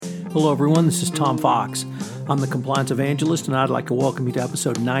Hello, everyone. This is Tom Fox. I'm the Compliance Evangelist, and I'd like to welcome you to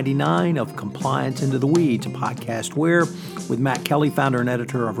episode 99 of Compliance Into the Weeds, a podcast where, with Matt Kelly, founder and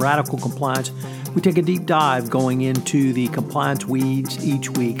editor of Radical Compliance, we take a deep dive going into the compliance weeds each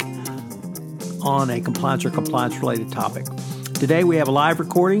week on a compliance or compliance-related topic. Today, we have a live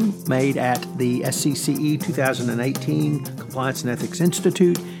recording made at the SCCE 2018 Compliance and Ethics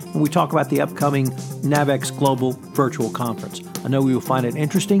Institute, and we talk about the upcoming NAVEX Global Virtual Conference. I know you will find it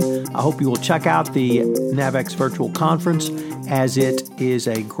interesting. I hope you will check out the NAVEX Virtual Conference, as it is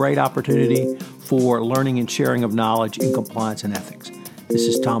a great opportunity for learning and sharing of knowledge in compliance and ethics. This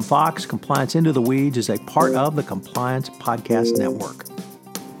is Tom Fox. Compliance Into the Weeds is a part of the Compliance Podcast Network.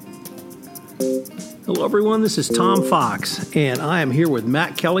 Hello, everyone. This is Tom Fox, and I am here with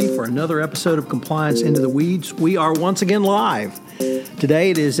Matt Kelly for another episode of Compliance Into the Weeds. We are once again live.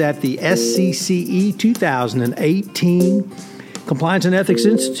 Today it is at the SCCE 2018 Compliance and Ethics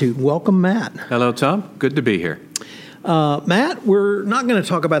Institute. Welcome, Matt. Hello, Tom. Good to be here. Matt, we're not going to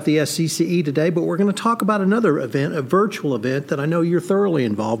talk about the SCCE today, but we're going to talk about another event, a virtual event that I know you're thoroughly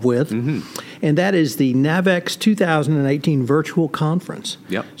involved with, and that is the NAVEX 2018 Virtual Conference.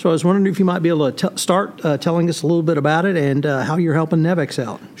 Yep. So I was wondering if you might be able to start telling us a little bit about it and how you're helping NAVEX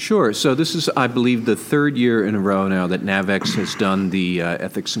out. Sure. So this is, I believe, the third year in a row now that NAVEX has done the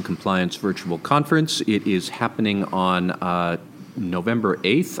Ethics and Compliance Virtual Conference. It is happening on November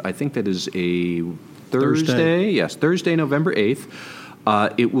 8th. I think that is a Thursday. Yes, Thursday, November 8th.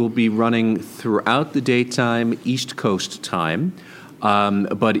 It will be running throughout the daytime, East Coast time,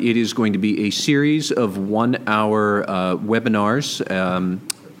 but it is going to be a series of 1-hour webinars,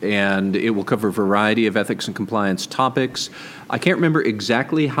 and it will cover a variety of ethics and compliance topics. I can't remember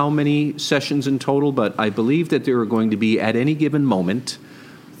exactly how many sessions in total, but I believe that there are going to be, at any given moment,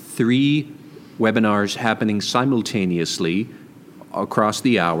 3 webinars happening simultaneously across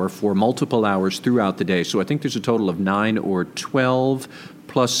the hour for multiple hours throughout the day. So I think there's a total of 9 or 12,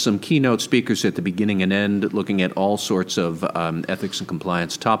 plus some keynote speakers at the beginning and end, looking at all sorts of ethics and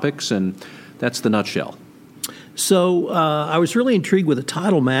compliance topics, and that's the nutshell. So I was really intrigued with the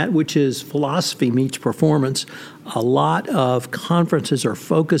title, Matt, which is Philosophy Meets Performance. A lot of conferences are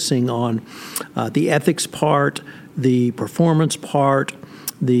focusing on the ethics part, the performance part,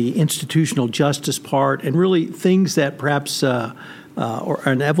 the institutional justice part, and really things that perhaps or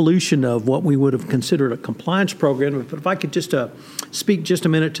an evolution of what we would have considered a compliance program. But if I could just speak just a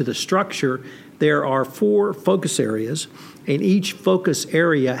minute to the structure, there are 4 focus areas, and each focus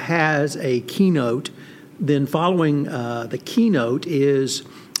area has a keynote. Then following the keynote is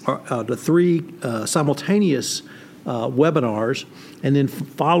the 3 simultaneous webinars, and then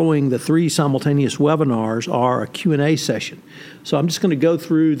following the 3 simultaneous webinars are a Q&A session. So I'm just going to go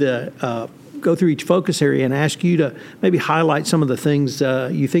through each focus area and ask you to maybe highlight some of the things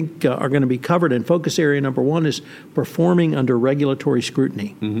you think are going to be covered. And focus area number 1 is performing under regulatory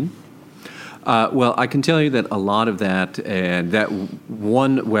scrutiny. Well, I can tell you that a lot of that, and that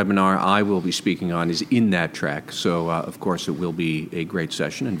one webinar I will be speaking on is in that track. So, of course, it will be a great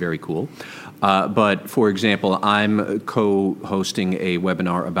session and very cool. But, for example, I'm co-hosting a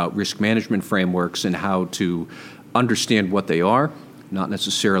webinar about risk management frameworks and how to understand what they are. Not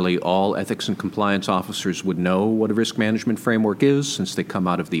necessarily all ethics and compliance officers would know what a risk management framework is, since they come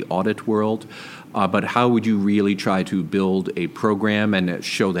out of the audit world. But how would you really try to build a program and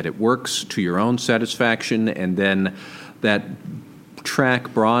show that it works to your own satisfaction? And then that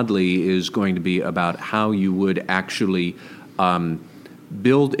track broadly is going to be about how you would actually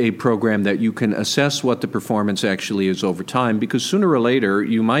build a program that you can assess what the performance actually is over time, because sooner or later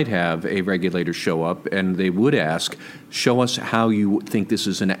you might have a regulator show up and they would ask, show us how you think this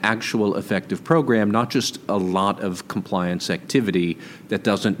is an actual effective program, not just a lot of compliance activity that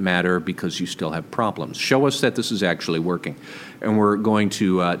doesn't matter because you still have problems. Show us that this is actually working. And we're going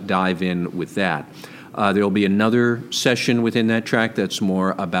to dive in with that. There will be another session within that track that's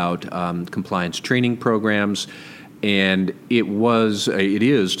more about compliance training programs. And it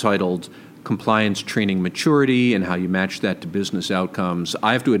is titled Compliance Training Maturity and how you match that to business outcomes.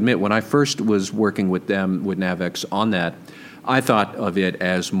 I have to admit, when I first was working with them, with NAVEX on that, I thought of it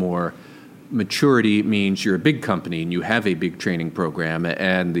as more maturity means you're a big company and you have a big training program.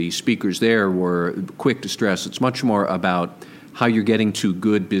 And the speakers there were quick to stress it's much more about how you're getting to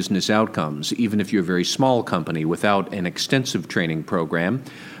good business outcomes, even if you're a very small company without an extensive training program.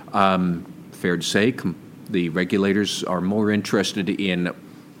 Fair to say, the regulators are more interested in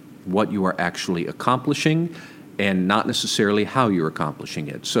what you are actually accomplishing and not necessarily how you're accomplishing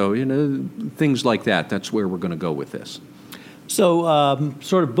it. So, things like that, that's where we're going to go with this. So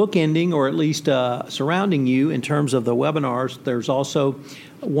sort of bookending or at least surrounding you in terms of the webinars, there's also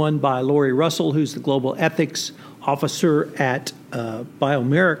one by Lori Russell, who's the Global Ethics Officer at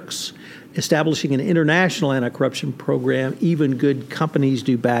Biomerix, establishing an international anti-corruption program. Even good companies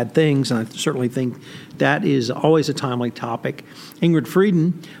do bad things, and I certainly think that is always a timely topic. Ingrid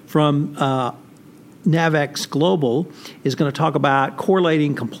Frieden from Navex Global is going to talk about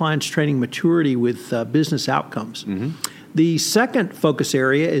correlating compliance training maturity with business outcomes. The second focus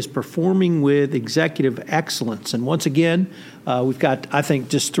area is performing with executive excellence. And once again, we've got, I think,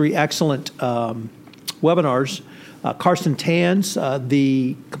 just three excellent webinars. Karsten Tanz,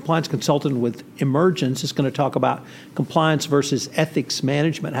 the compliance consultant with Emergence, is going to talk about compliance versus ethics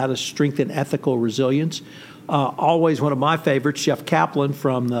management, how to strengthen ethical resilience. Always one of my favorites, Jeff Kaplan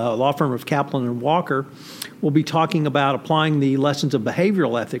from the law firm of Kaplan and Walker, will be talking about applying the lessons of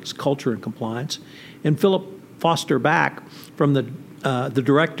behavioral ethics, culture, and compliance. And Philip Foster Back from the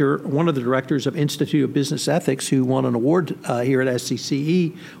director, one of the directors of Institute of Business Ethics, who won an award here at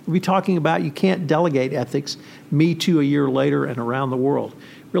SCCE, will be talking about you can't delegate ethics. Me Too a year later and around the world.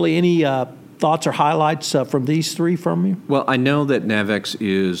 Really, any thoughts or highlights from these three from you? Well, I know that Navex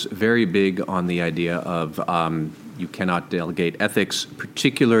is very big on the idea of you cannot delegate ethics,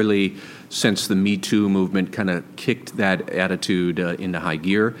 particularly since the Me Too movement kind of kicked that attitude into high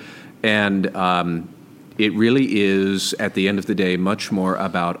gear. And it really is, at the end of the day, much more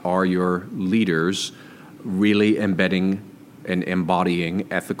about are your leaders really embedding and embodying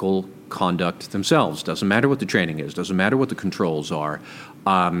ethical conduct themselves. Doesn't matter what the training is, doesn't matter what the controls are.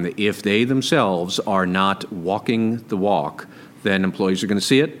 If they themselves are not walking the walk, then employees are going to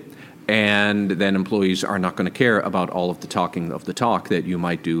see it, and then employees are not going to care about all of the talking of the talk that you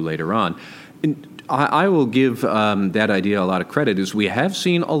might do later on. And I will give that idea a lot of credit, as we have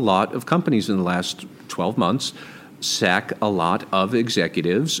seen a lot of companies in the last 12 months sack a lot of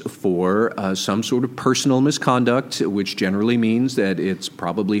executives for some sort of personal misconduct, which generally means that it's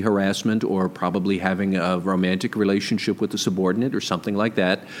probably harassment or probably having a romantic relationship with a subordinate or something like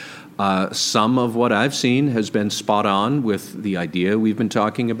that. Some of what I've seen has been spot on with the idea we've been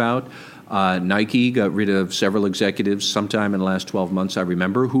talking about. Nike got rid of several executives sometime in the last 12 months, I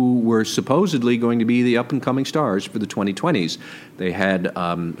remember, who were supposedly going to be the up-and-coming stars for the 2020s. They had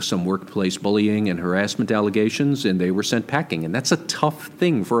some workplace bullying and harassment allegations, and they were sent packing. And that's a tough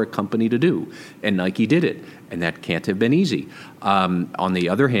thing for a company to do. And Nike did it, and that can't have been easy. On the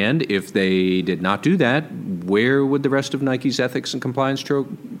other hand, if they did not do that, where would the rest of Nike's ethics and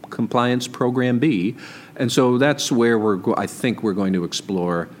compliance program be? And so that's where I think we're going to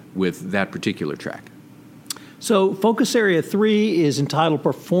explore with that particular track. So focus area 3 is entitled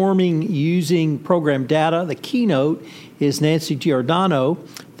Performing Using Program Data. The keynote is Nancy Giordano,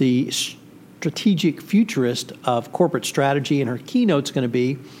 the strategic futurist of corporate strategy, and her keynote's going to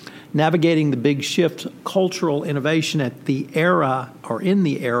be Navigating the Big Shift, Cultural Innovation at the Era, or in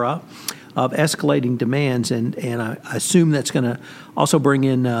the Era of Escalating Demands. And I assume that's going to also bring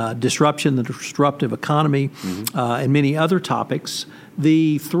in disruption, the disruptive economy, and many other topics.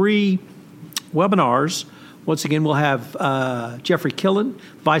 The three webinars, once again, we'll have Jeffrey Killen,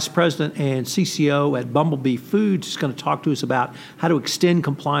 Vice President and CCO at Bumblebee Foods, is going to talk to us about how to extend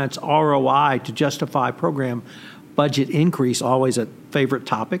compliance ROI to justify program budget increase, always a favorite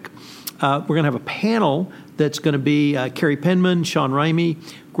topic. We're going to have a panel that's going to be Carrie Penman, Sean Ramey,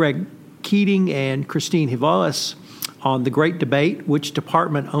 Greg Keating, and Christine Hivalis on the great debate, which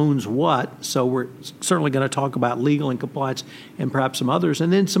department owns what. So we're certainly going to talk about legal and compliance and perhaps some others.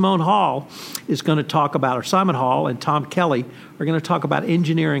 And then Simone Hall is going to talk about, or Simon Hall and Tom Kelly are going to talk about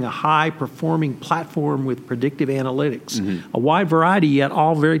engineering a high-performing platform with predictive analytics. A wide variety, yet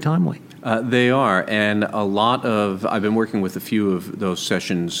all very timely. They are, and I've been working with a few of those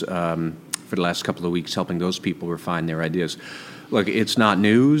sessions for the last couple of weeks, helping those people refine their ideas. Look, it's not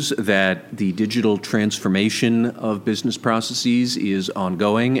news that the digital transformation of business processes is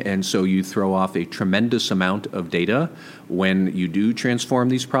ongoing, and so you throw off a tremendous amount of data when you do transform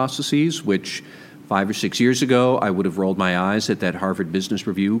these processes, which 5 or 6 years ago, I would have rolled my eyes at that Harvard Business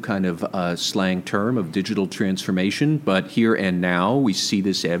Review kind of slang term of digital transformation. But here and now, we see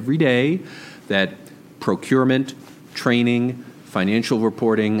this every day, that procurement, training, financial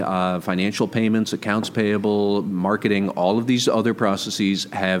reporting, financial payments, accounts payable, marketing, all of these other processes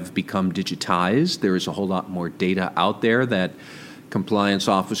have become digitized. There is a whole lot more data out there that compliance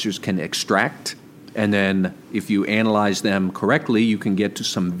officers can extract. And then if you analyze them correctly, you can get to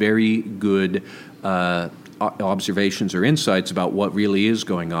some very good observations or insights about what really is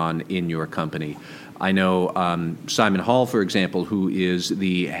going on in your company. I know Simon Hall, for example, who is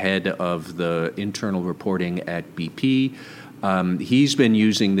the head of the internal reporting at BP, he's been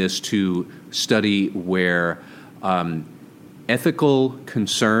using this to study where ethical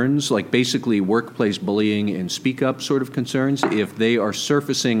concerns, like basically workplace bullying and speak up sort of concerns, if they are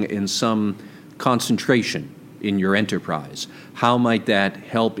surfacing in some concentration in your enterprise, how might that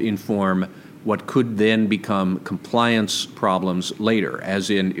help inform what could then become compliance problems later? As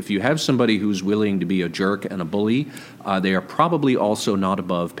in, if you have somebody who's willing to be a jerk and a bully, they are probably also not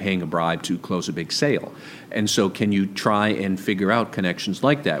above paying a bribe to close a big sale. And so can you try and figure out connections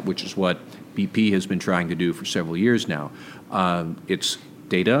like that, which is what BP has been trying to do for several years now. It's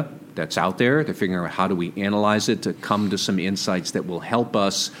data that's out there. They're figuring out how do we analyze it to come to some insights that will help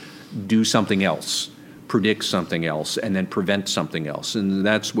us do something else, predict something else, and then prevent something else. And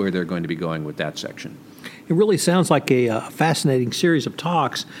that's where they're going to be going with that section. It really sounds like a fascinating series of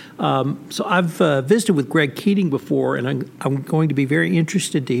talks. So I've visited with Greg Keating before, and I'm going to be very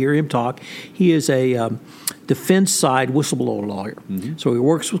interested to hear him talk. He is a defense side whistleblower lawyer. Mm-hmm. So he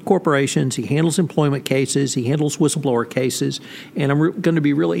works with corporations, he handles employment cases, he handles whistleblower cases, and I'm going to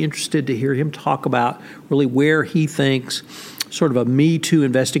be really interested to hear him talk about really where he thinks sort of a Me Too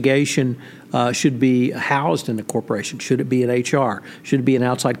investigation should be housed in a corporation. Should it be in HR? Should it be an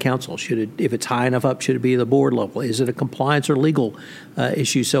outside counsel? Should it, if it's high enough up, should it be the board level? Is it a compliance or legal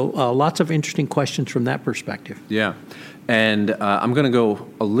issue? So lots of interesting questions from that perspective. Yeah. And I'm going to go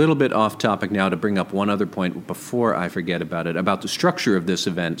a little bit off topic now to bring up one other point before I forget about it, about the structure of this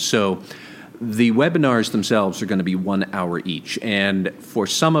event. So the webinars themselves are going to be 1 hour each. And for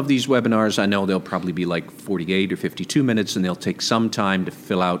some of these webinars, I know they'll probably be like 48 or 52 minutes, and they'll take some time to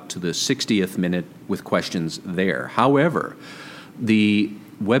fill out to the 60th minute with questions there. However, the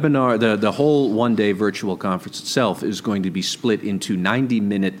webinar, the whole one-day virtual conference itself is going to be split into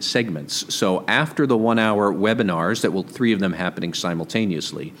 90-minute segments. So after the 1 hour webinars, that will 3 of them happening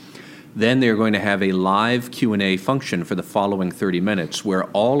simultaneously, then they're going to have a live Q&A function for the following 30 minutes where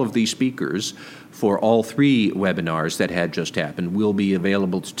all of these speakers for all 3 webinars that had just happened will be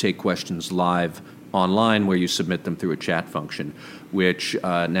available to take questions live online where you submit them through a chat function, which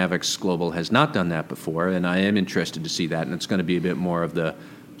Navex Global has not done that before, and I am interested to see that, and it's going to be a bit more of the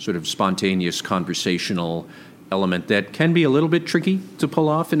sort of spontaneous conversational element that can be a little bit tricky to pull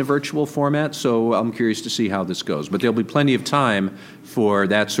off in a virtual format, so I'm curious to see how this goes. But there'll be plenty of time for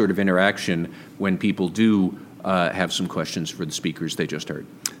that sort of interaction when people do have some questions for the speakers they just heard.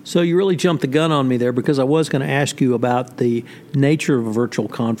 So you really jumped the gun on me there, because I was going to ask you about the nature of a virtual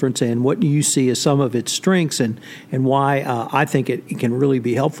conference and what you see as some of its strengths and why I think it can really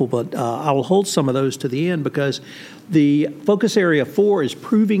be helpful. But I will hold some of those to the end, because the focus area 4 is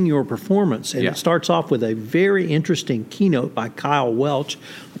proving your performance. And It starts off with a very interesting keynote by Kyle Welch,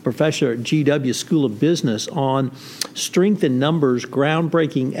 a professor at GW School of Business, on strength in numbers,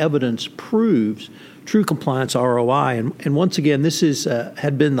 groundbreaking evidence proves true compliance ROI. And once again, this is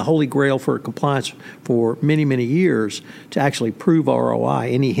had been the holy grail for compliance for many, many years to actually prove ROI.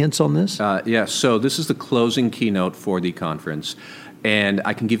 Any hints on this? Yes. So this is the closing keynote for the conference. And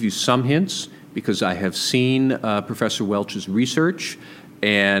I can give you some hints because I have seen Professor Welch's research,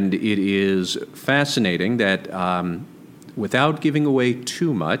 and it is fascinating that without giving away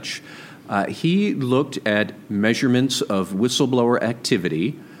too much, he looked at measurements of whistleblower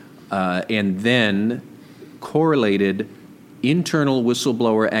activity and then correlated internal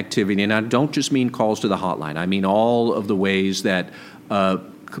whistleblower activity. And I don't just mean calls to the hotline. I mean all of the ways that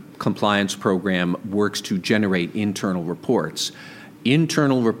compliance program works to generate internal reports.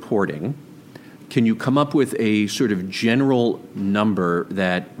 Internal reporting, can you come up with a sort of general number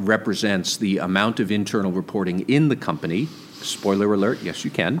that represents the amount of internal reporting in the company? Spoiler alert, yes,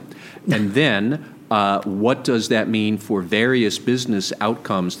 you can. And then what does that mean for various business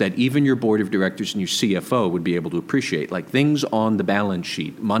outcomes that even your board of directors and your CFO would be able to appreciate, like things on the balance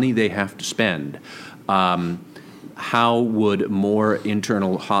sheet, money they have to spend? How would more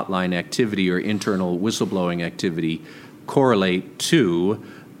internal hotline activity or internal whistleblowing activity correlate to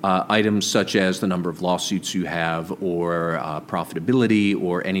items such as the number of lawsuits you have or profitability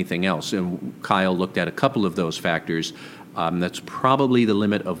or anything else? And Kyle looked at a couple of those factors. That's probably the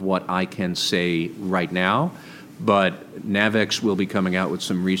limit of what I can say right now, but Navex will be coming out with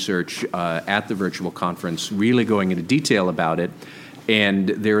some research at the virtual conference, really going into detail about it. And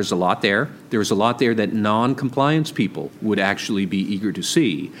there is a lot there. There's a lot there that non-compliance people would actually be eager to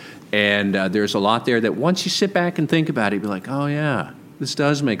see. And there's a lot there that once you sit back and think about it, you'd be like, oh, yeah, this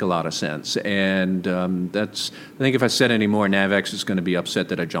does make a lot of sense. And I think if I said any more, Navex is going to be upset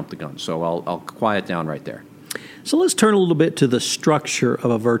that I jumped the gun. So I'll quiet down right there. So let's turn a little bit to the structure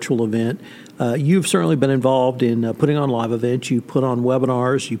of a virtual event. You've certainly been involved in putting on live events. You put on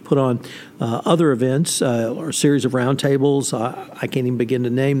webinars. You put on other events or a series of roundtables. I can't even begin to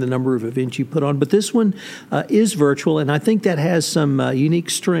name the number of events you put on. But this one is virtual, and I think that has some unique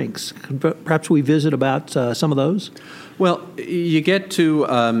strengths. Perhaps we visit about some of those? Well, you get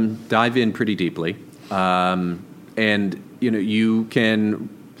to dive in pretty deeply. And, you can,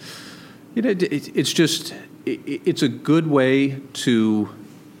 it's a good way to,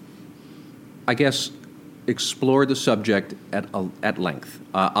 I guess, explore the subject at length.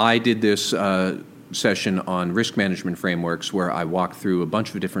 I did this session on risk management frameworks where I walked through a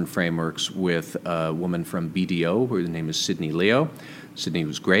bunch of different frameworks with a woman from BDO, her name is Sydney Leo. Sydney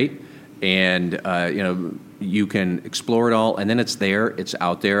was great. And, you can explore it all, and then it's there, it's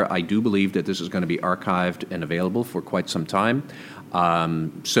out there. I do believe that this is going to be archived and available for quite some time.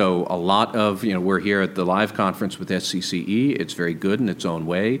 So a lot of, we're here at the live conference with SCCE. It's very good in its own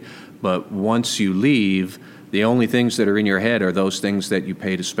way. But once you leave, the only things that are in your head are those things that you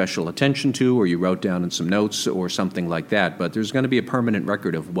paid special attention to or you wrote down in some notes or something like that. But there's going to be a permanent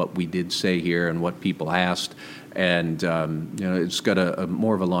record of what we did say here and what people asked. And, it's got a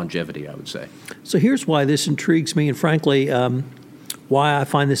more of a longevity, I would say. So here's why this intrigues me, and frankly, why I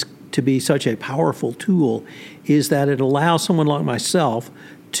find this to be such a powerful tool is that it allows someone like myself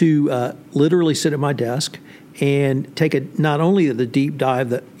to literally sit at my desk and take not only the deep dive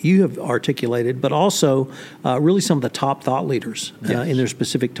that you have articulated, but also really some of the top thought leaders in their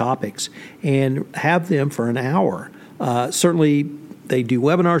specific topics, and have them for an hour. Certainly, they do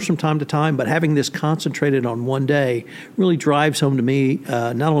webinars from time to time, but having this concentrated on one day really drives home to me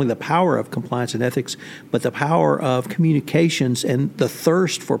not only the power of compliance and ethics, but the power of communications and the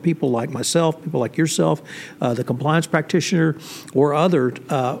thirst for people like myself, people like yourself, the compliance practitioner, or other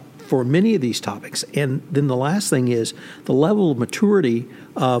for many of these topics. And then the last thing is the level of maturity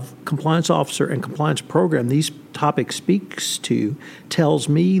of compliance officer and compliance program these topics speaks to tells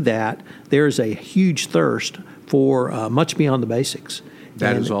me that there's a huge thirst for much beyond the basics.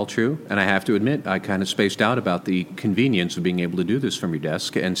 That is all true. And I have to admit, I kind of spaced out about the convenience of being able to do this from your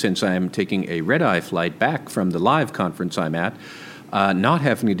desk. And since I am taking a red-eye flight back from the live conference I'm at, not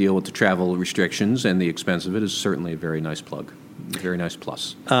having to deal with the travel restrictions and the expense of it is certainly a very nice plug, a very nice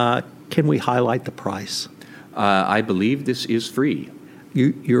plus. Can we highlight the price? I believe this is free.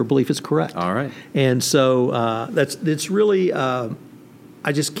 Your belief is correct. All right. And so it's really, I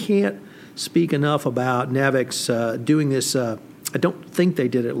just can't speak enough about NAVEX doing this. I don't think they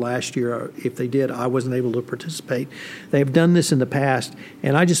did it last year. If they did, I wasn't able to participate. They have done this in the past,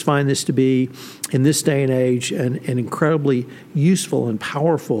 and I just find this to be, in this day and age, an incredibly useful and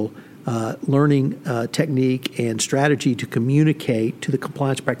powerful learning technique and strategy to communicate to the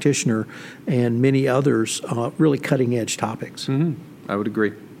compliance practitioner and many others really cutting-edge topics. Mm-hmm. I would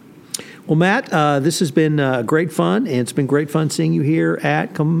agree. Well, Matt, this has been great fun, and it's been great fun seeing you here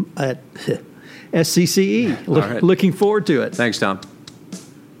at SCCE. Right. Looking forward to it. Thanks, Tom.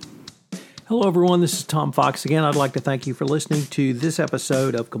 Hello, everyone. This is Tom Fox again. I'd like to thank you for listening to this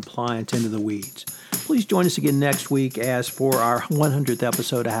episode of Compliance Into the Weeds. Please join us again next week as for our 100th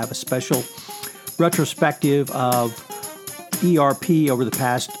episode, I have a special retrospective of ERP over the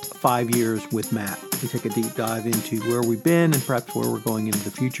past 5 years with Matt. We take a deep dive into where we've been and perhaps where we're going into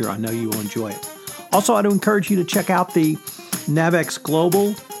the future. I know you will enjoy it. Also, I'd encourage you to check out the NAVEX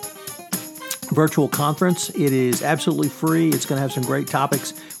Global virtual conference. It is absolutely free. It's going to have some great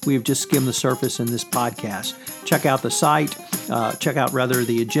topics. We have just skimmed the surface in this podcast. Check out the site. Check out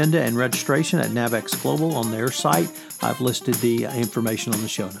the agenda and registration at NAVEX Global on their site. I've listed the information on the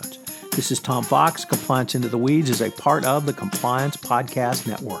show notes. This is Tom Fox. Compliance Into the Weeds is a part of the Compliance Podcast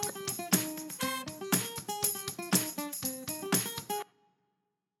Network.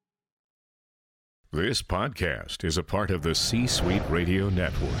 This podcast is a part of the C-Suite Radio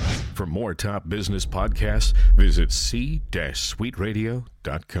Network. For more top business podcasts, visit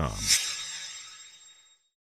c-suiteradio.com.